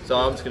 yeah. So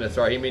I'm just going to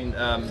throw him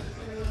in.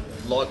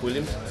 Like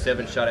Williams,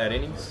 7 shutout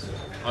innings,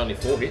 only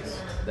 4 hits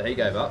that he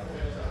gave up,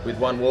 with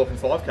 1 walk and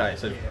 5K.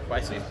 So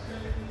basically,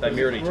 they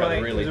mirrored each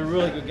other really. It was a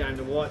really good game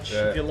to watch.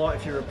 Yeah.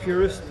 If you're a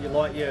purist, you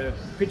like your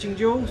pitching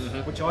duels,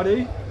 which I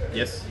do.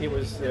 Yes, It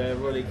was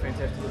really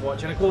fantastic to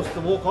watch, and of course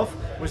the walk off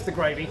was the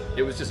gravy.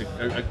 it was just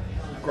a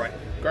great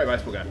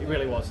baseball It game.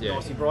 really was. Yeah.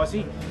 Nicey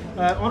Brycey.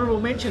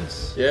 Honourable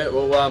mentions Yeah,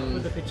 well,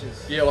 with the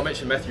pitches. yeah, well, I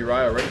mentioned Matthew Ray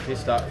already.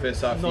 His first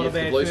start for Not the a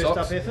bad Blue first Sox.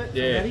 up effort from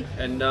Yeah, Matty.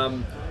 and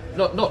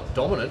not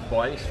dominant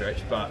by any stretch,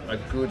 but a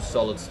good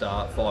solid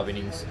start. 5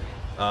 innings.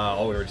 We've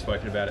already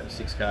spoken about it.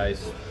 6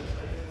 Ks,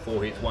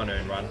 4 hits, 1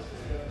 earned run,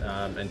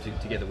 and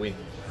to get the win.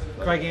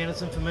 Craig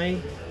Anderson for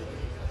me,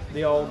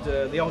 the old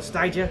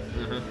stager.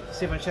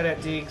 7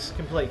 shutout digs,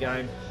 complete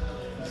game,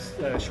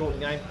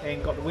 shortened game,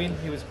 and got the win.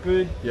 He was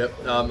good Yep.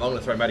 I'm going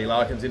to throw Matty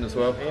Larkins in as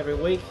well. every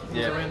week. He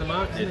was Yeah. around the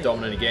mark. Yeah, Isn't he?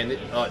 dominant again.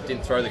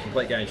 Didn't throw the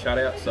complete game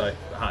shutout, so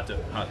hard to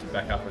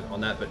back up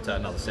on that. But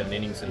another 7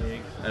 innings and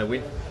a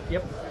win.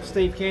 Yep.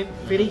 Steve Kent,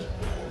 Fitty,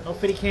 Oh,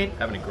 Fitty Kent.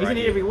 Having a great He's in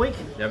it year. every week.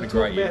 Having a We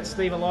great talk year. about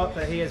Steve a lot,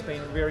 but he has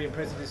been very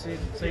impressive this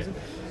season.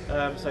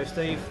 So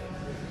Steve,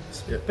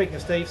 speaking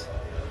of Steve's,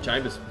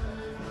 Chambers,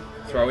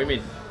 throw him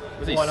in.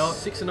 Was he Why not?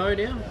 6-0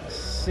 now?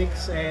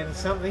 6 and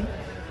something.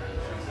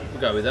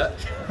 We'll go with that.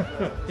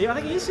 Yeah, I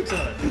think he is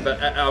 6-0. But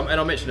and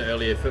I mentioned it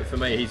earlier. For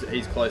me,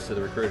 he's close to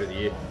the recruit of the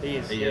year. He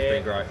is. He has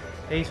been great.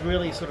 He's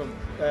really sort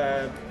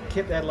of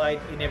kept Adelaide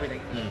in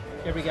everything.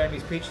 Every game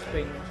he's pitched has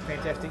been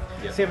fantastic.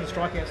 Yep. 7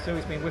 strikeouts too.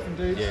 He's been whiffing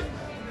dudes. Yeah.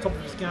 Top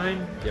of his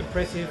game. Yep.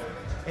 Impressive.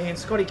 And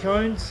Scotty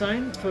Cone,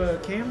 same for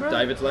Canberra.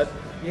 David's lad.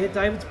 Yeah,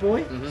 David's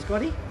boy,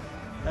 Scotty.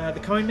 The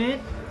Cone man.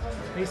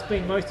 He's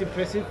been most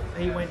impressive.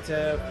 He went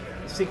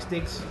 6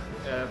 digs,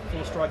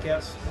 4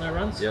 strikeouts, no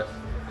runs. Yep.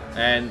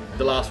 And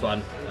the last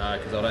one,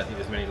 because I don't think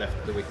there's many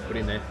left that we can put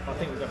in there. I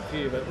think we've got a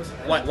few, but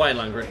Wayne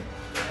Lundgren.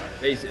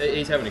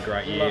 He's having a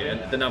great Love year, him.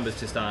 and the numbers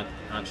just aren't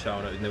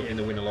showing it in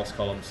the win and loss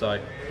column. So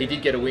he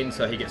did get a win,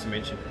 so he gets a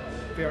mention.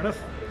 fair enough.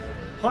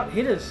 Hot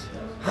hitters.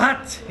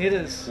 Hot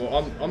hitters.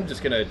 Well, I'm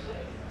just going to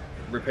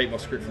repeat my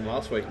script from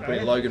last week and put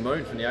in Logan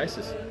Moon from the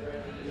Aces.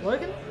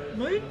 Logan?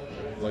 Moon?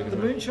 Logan The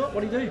Moon. moon shot?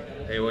 What do you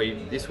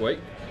do? This week,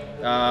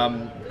 8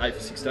 for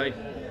 16.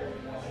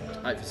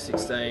 8 for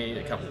 16,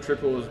 a couple of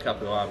triples, a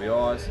couple of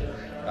RBIs.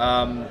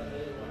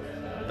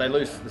 They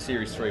lose the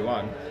series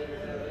 3-1,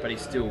 but he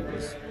still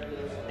was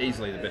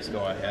easily the best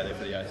guy out there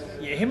for the Aces.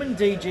 Yeah, him and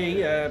DG,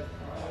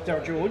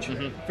 Darryl George,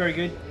 very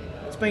good.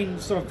 It's been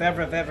sort of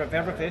Vavra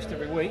fest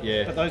every week,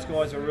 Yeah. but those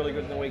guys are really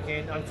good in the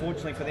weekend.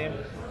 Unfortunately for them,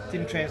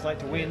 didn't translate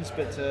to wins,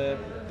 but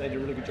they did a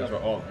really good job.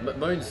 That's right. Oh,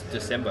 Moon's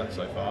December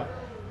so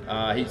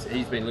far. He's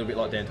been a little bit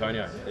like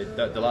D'Antonio.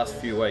 The last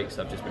few weeks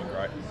have just been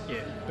great. Yeah,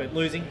 but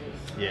losing,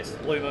 Yes.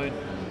 Blue Moon,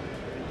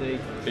 indeed.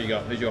 Who you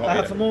got? Who's your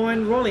hot For hitter?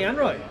 mine, Riley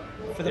Unro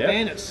for the Yep.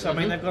 Bandits. I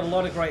mean, they've got a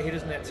lot of great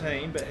hitters in that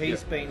team, but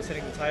he's been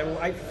setting the table.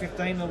 8 for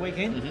 15 on the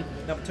weekend,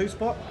 number 2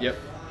 spot. Yep.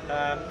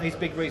 He's a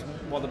big reason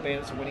why the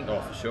Bandits are winning. Oh,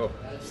 for sure.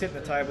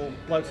 Setting the table,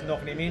 blokes are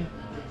knocking him in.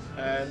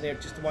 They're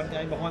just one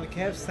game behind the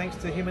Cavs thanks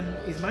to him and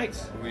his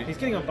mates. Yeah. He's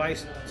getting on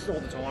base all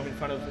the time in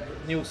front of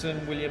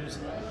Nielsen, Williams,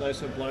 those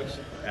sort of blokes.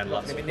 And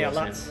Lutz, Knocking him of in.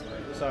 Now course,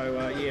 Lutz. So,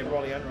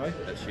 Riley Unro,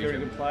 That's very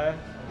huge. good player.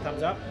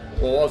 Thumbs up.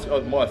 Well,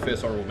 my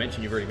first honourable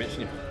mention, you've already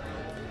mentioned him.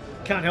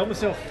 Can't help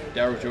myself.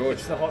 Darryl George.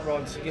 It's the hot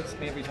rods. It gets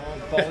me every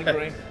time. Bowling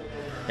green.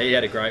 He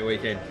had a great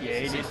weekend. Yeah,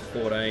 he 6 did. for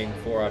 14,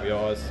 4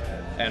 RBIs,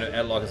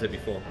 and like I said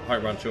before,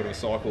 home run short of a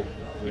cycle,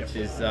 which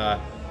is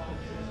a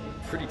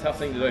pretty tough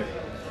thing to do.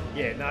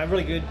 Yeah, no,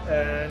 really good.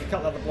 And a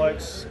couple of other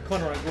blokes,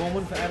 Connor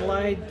O'Gorman for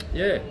Adelaide.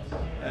 Yeah.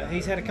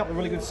 He's had a couple of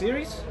really good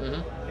series,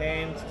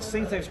 and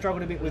since they've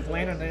struggled a bit with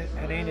Landon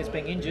Hernandez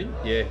being injured,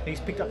 Yeah. he's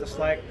picked up the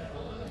slack.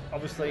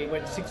 Obviously,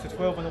 went 6 for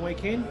 12 on the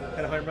weekend,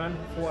 had a home run,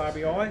 4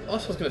 RBI. I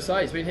was going to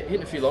say, he's been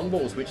hitting a few long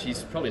balls, which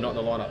he's probably not in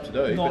the lineup to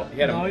do. Not but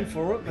he had known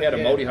for it, He had but a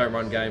yeah. multi-home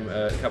run game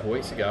a couple of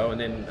weeks ago, and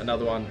then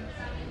another one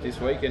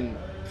this week, and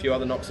a few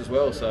other knocks as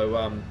well. So,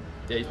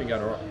 yeah, he's been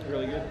going all right.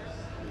 Really good.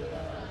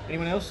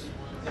 Anyone else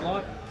you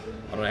like?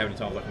 I don't know how many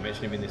times I can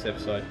mention him in this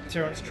episode.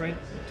 Terrence Trent.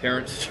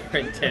 Terrence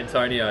Trent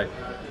Antonio.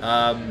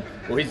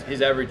 Well,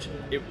 his average,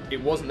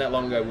 it wasn't that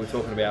long ago we were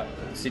talking about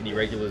Sydney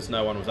regulars.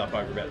 No one was up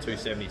over about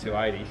 270,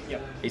 280.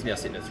 Yep. He's now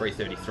sitting at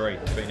 333.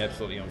 He's been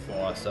absolutely on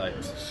fire. So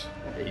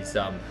he's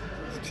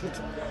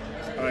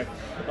Sorry,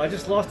 I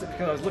just lost it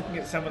because I was looking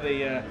at some of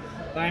the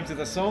names of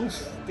the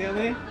songs down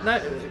there. no,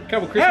 a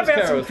couple of How Christmas about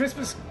carols. some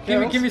Christmas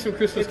carols? Give me some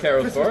Christmas It's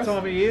carols Christmas for us.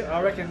 time of year.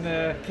 I reckon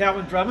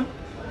Calvin Drummond,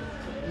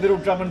 Little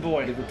Drummond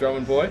Boy. Little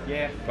Drummond boy.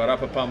 Yeah. But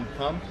up a pum.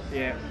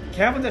 Yeah,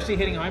 Calvin's actually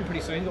heading home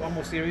pretty soon. Got one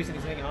more series and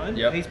he's heading home.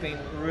 Yep. He's been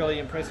really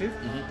impressive.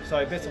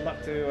 So best of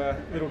luck to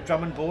Little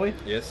Drummond Boy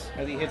Yes.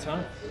 as he heads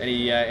home.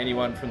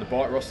 Anyone from the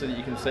Bite roster that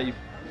you can see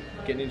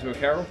getting into a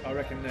carol? I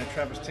reckon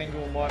Travis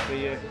Tingle might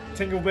be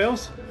Tingle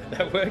Bells.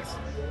 That works.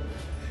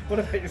 What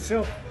about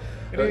yourself?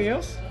 Anything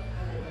else?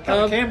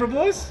 Couple of Canberra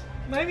boys,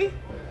 maybe?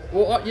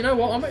 Well, you know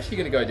what? I'm actually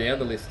going to go down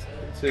the list.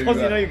 Because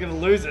you know you're going to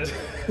lose it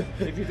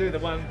if you do the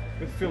one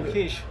with Phil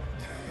Kish.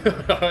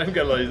 I'm going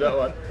to lose that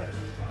one.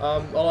 I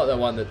like that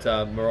one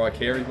that Mariah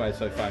Carey made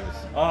so famous.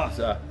 Ah. It's,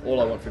 all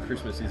I want for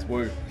Christmas is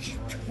woo.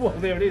 Well,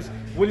 there it is.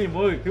 William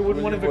Woo. Who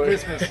wouldn't want him for Woo.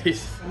 Christmas?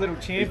 He's- A little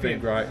champion. He's been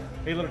great.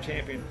 He's a little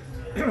champion.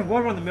 While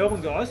we're on the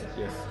Melbourne guys,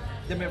 Yes.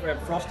 then we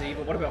have Frosty,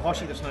 but what about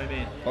Hoshi the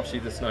Snowman? Hoshi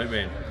the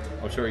Snowman.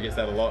 I'm sure he gets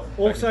that a lot.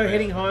 Also Back in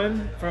heading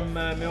home from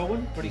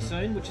Melbourne pretty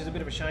soon, which is a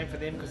bit of a shame for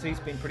them because he's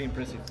been pretty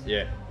impressive.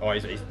 Yeah. Oh,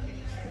 he's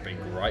been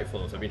great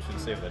for us. I'd be interested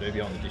to see what they do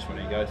behind the dish when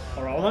he goes.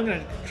 All right, well, I'm going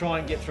to try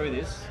and get through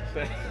this,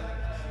 but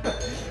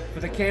for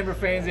the Canberra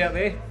fans out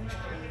there,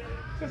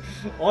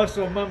 I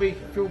saw Mummy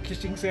Phil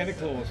kissing Santa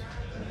Claus.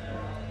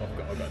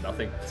 I've got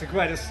nothing. It's the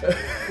greatest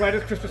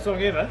Christmas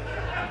song ever.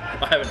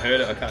 I haven't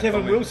heard it. I can't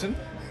Kevin comment. Wilson.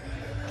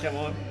 Come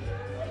on.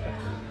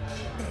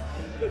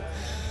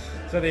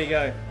 So there you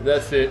go.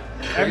 That's it.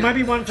 And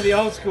maybe one for the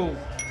old school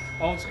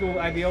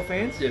ABL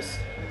fans. Yes.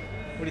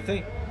 What do you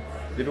think?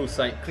 Little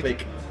Saint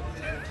Click.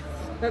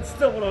 That's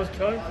not what I was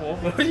going for.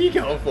 What are you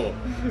going for?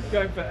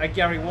 Going for a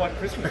Gary White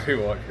Christmas.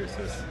 Very white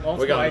Christmas. Old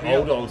We're going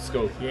school, old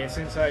school. Yeah,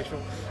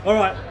 sensational. All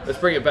right. Let's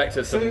bring it back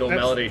to some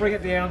normality. Let's bring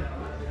it down.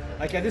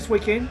 Okay, this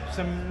weekend,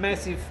 some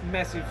massive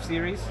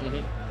series.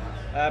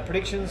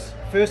 Predictions.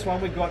 First one,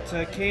 we've got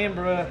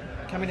Canberra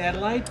coming to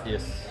Adelaide.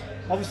 Yes.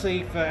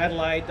 Obviously, for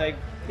Adelaide,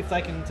 if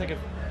they can take a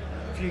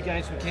few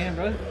games from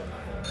Canberra,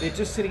 they're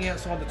just sitting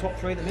outside the top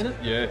 3 at the minute.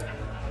 Yeah.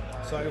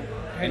 So,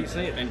 how do you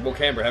see it? And well,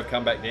 Canberra have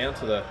come back down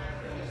to the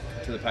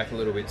pack a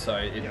little bit, so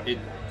it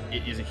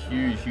is a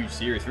huge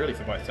series, really,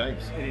 for both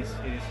teams. It is.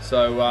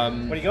 So,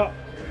 what do you got?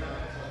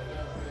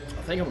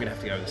 I think I'm going to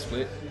have to go with the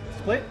split.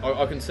 Split?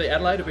 I can see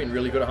Adelaide have been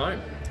really good at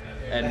home.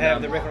 And they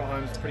have the record at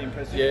home is pretty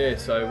impressive. Yeah,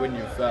 so when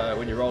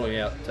you're rolling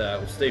out,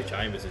 Steve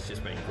Chambers has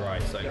just been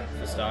great. So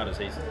for starters,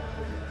 he's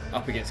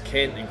up against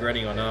Kent and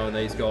Grenning, I know, and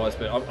these guys,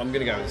 but I'm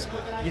going to go with the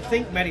split. You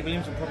think Matty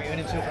Williams will probably earn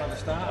himself another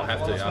start? I'll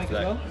have to after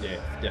that. Well? Yeah,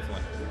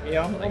 definitely.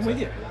 Yeah, I'm with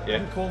you. Yeah.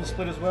 I'm calling the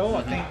split as well.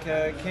 I think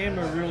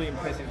Canberra are a really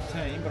impressive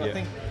team, but I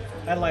think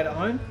Adelaide at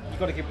home, you've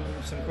got to give them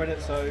some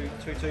credit, so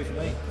 2-2 for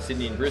me.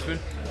 Sydney and Brisbane,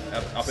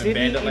 up in Sydney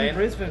Bandit land. and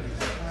Brisbane,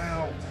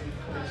 wow.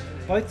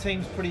 Both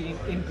teams pretty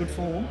in good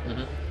form,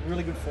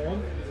 really good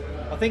form.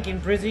 I think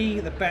in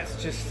Brizzy, the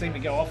bats just seem to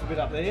go off a bit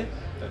up there.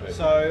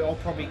 So I'll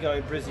probably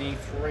go Brizzy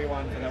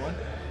 3-1 for that one.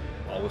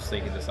 I was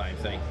thinking the same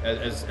thing.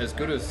 As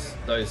good as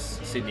those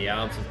Sydney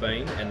arms have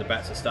been, and the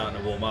bats are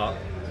starting to warm up,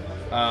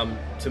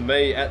 to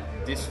me, at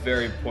this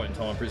very point in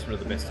time, Brisbane are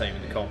the best team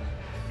in the comp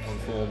on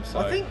form. So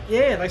I think,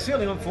 yeah, they're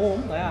certainly on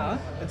form. They are.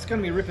 It's going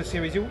to be a ripper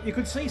series. You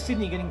could see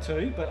Sydney getting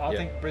 2, but I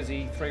think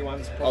Brizzy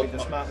 3-1's probably the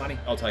smart money.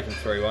 I'll take them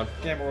 3-1.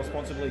 Gamble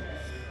responsibly.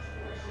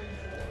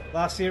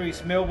 Last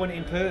series, Melbourne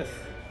in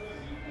Perth.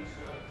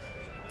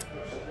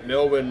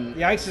 Melbourne.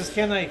 The Aces,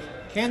 can they?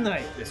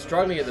 They're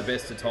struggling at the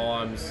best of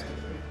times.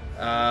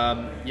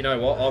 You know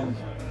what?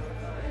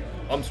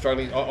 I'm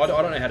struggling. I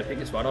don't know how to pick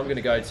this one. I'm going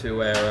to go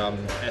to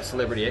our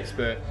celebrity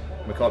expert,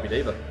 Maccabi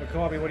Diva.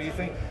 Maccabi, what do you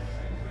think?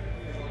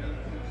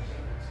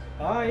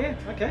 Oh, yeah,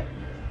 okay.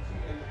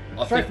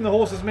 Straight from the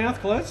horse's mouth,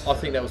 close. I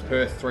think that was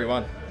Perth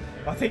 3-1.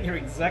 I think you're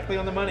exactly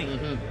on the money.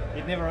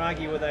 You'd never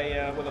argue with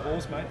a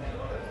horse, mate.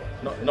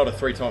 Not a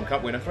 3-time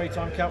cup winner.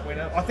 3-time cup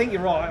winner. I think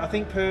you're right. I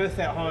think Perth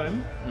at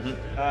home,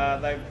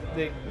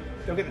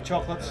 they'll get the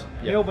chocolates.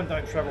 Yep. Melbourne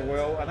don't travel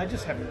well, and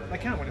they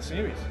can't win a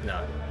series.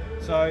 No.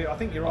 So I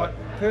think you're right.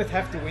 Perth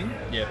have to win.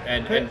 Yeah,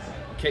 and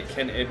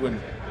can Edwin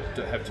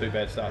have 2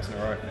 bad starts in a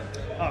row?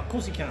 Oh, of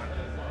course he can't.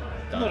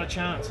 Done. Not a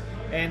chance.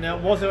 And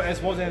as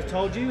Wazza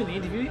told you in the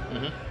interview,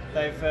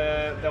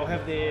 they'll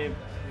have their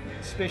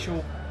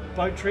special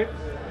boat trip.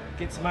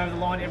 Gets them over the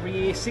line every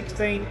year.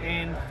 16-4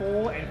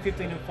 and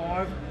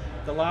 15-5.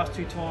 The last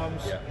 2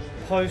 times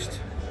post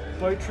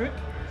boat trip.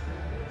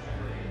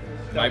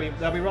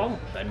 They'll be rolling.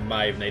 They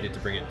may have needed to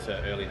bring it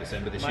to early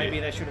December this year. Maybe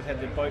they should have had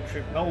the boat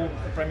trip.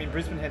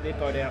 Brisbane had their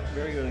boat out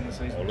very early in the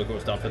season. Oh, look what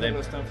was done for them.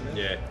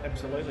 Yeah.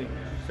 Absolutely.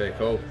 Very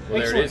cool.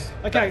 Well, Excellent. There it is.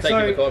 Okay,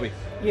 Thank you, Maccabi.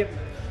 Yep,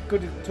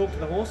 good to talk to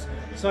the horse.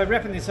 So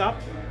wrapping this up,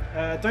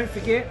 don't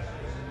forget,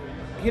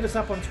 hit us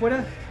up on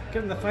Twitter,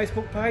 get on the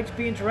Facebook page,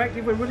 be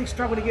interactive. We're really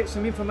struggling to get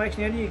some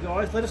information out of you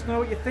guys. Let us know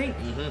what you think.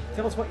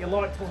 Tell us what you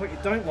like, tell us what you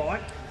don't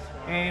like.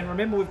 And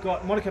remember, we've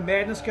got Monica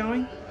Madness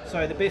going,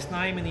 so the best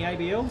name in the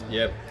ABL.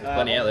 Yep, there's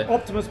plenty out there.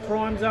 Optimus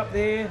Prime's up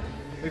there.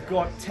 We've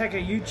got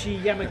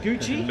Takayuchi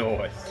Yamaguchi.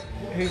 Nice.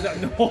 Who's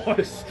up?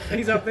 Nice.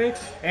 He's up there.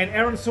 And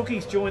Aaron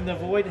Suki's joined the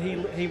Void.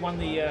 He won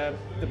the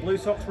Blue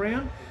Sox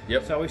round.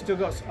 Yep. So we've still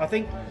got, I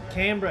think,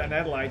 Canberra and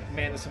Adelaide.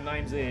 Man, there's some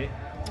names there.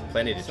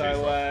 Plenty to choose from.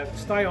 So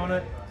stay on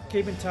it.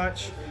 Keep in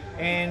touch.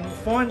 And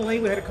finally,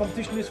 we had a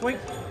competition this week.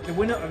 The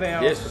winner of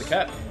our Yes, for the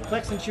cap.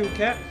 Flex and Shield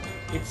cap.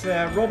 It's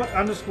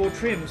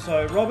Robert_Trim.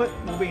 So Robert,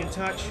 we'll be in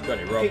touch. Got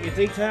it, Rob. Get your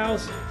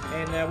details,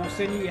 and we'll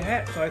send you your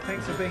hat. So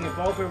thanks for being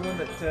involved, everyone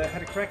that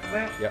had a crack at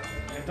that. Yep.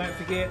 And don't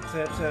forget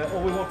that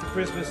all we want for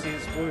Christmas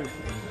is woo.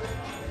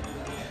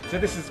 So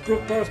this is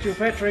Brooke Forrest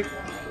Kilpatrick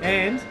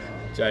and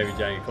Jamie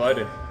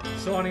Cloden.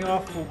 signing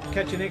off. We'll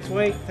catch you next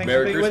week. Thanks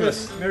Merry for being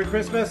Christmas. with us. Merry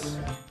Christmas.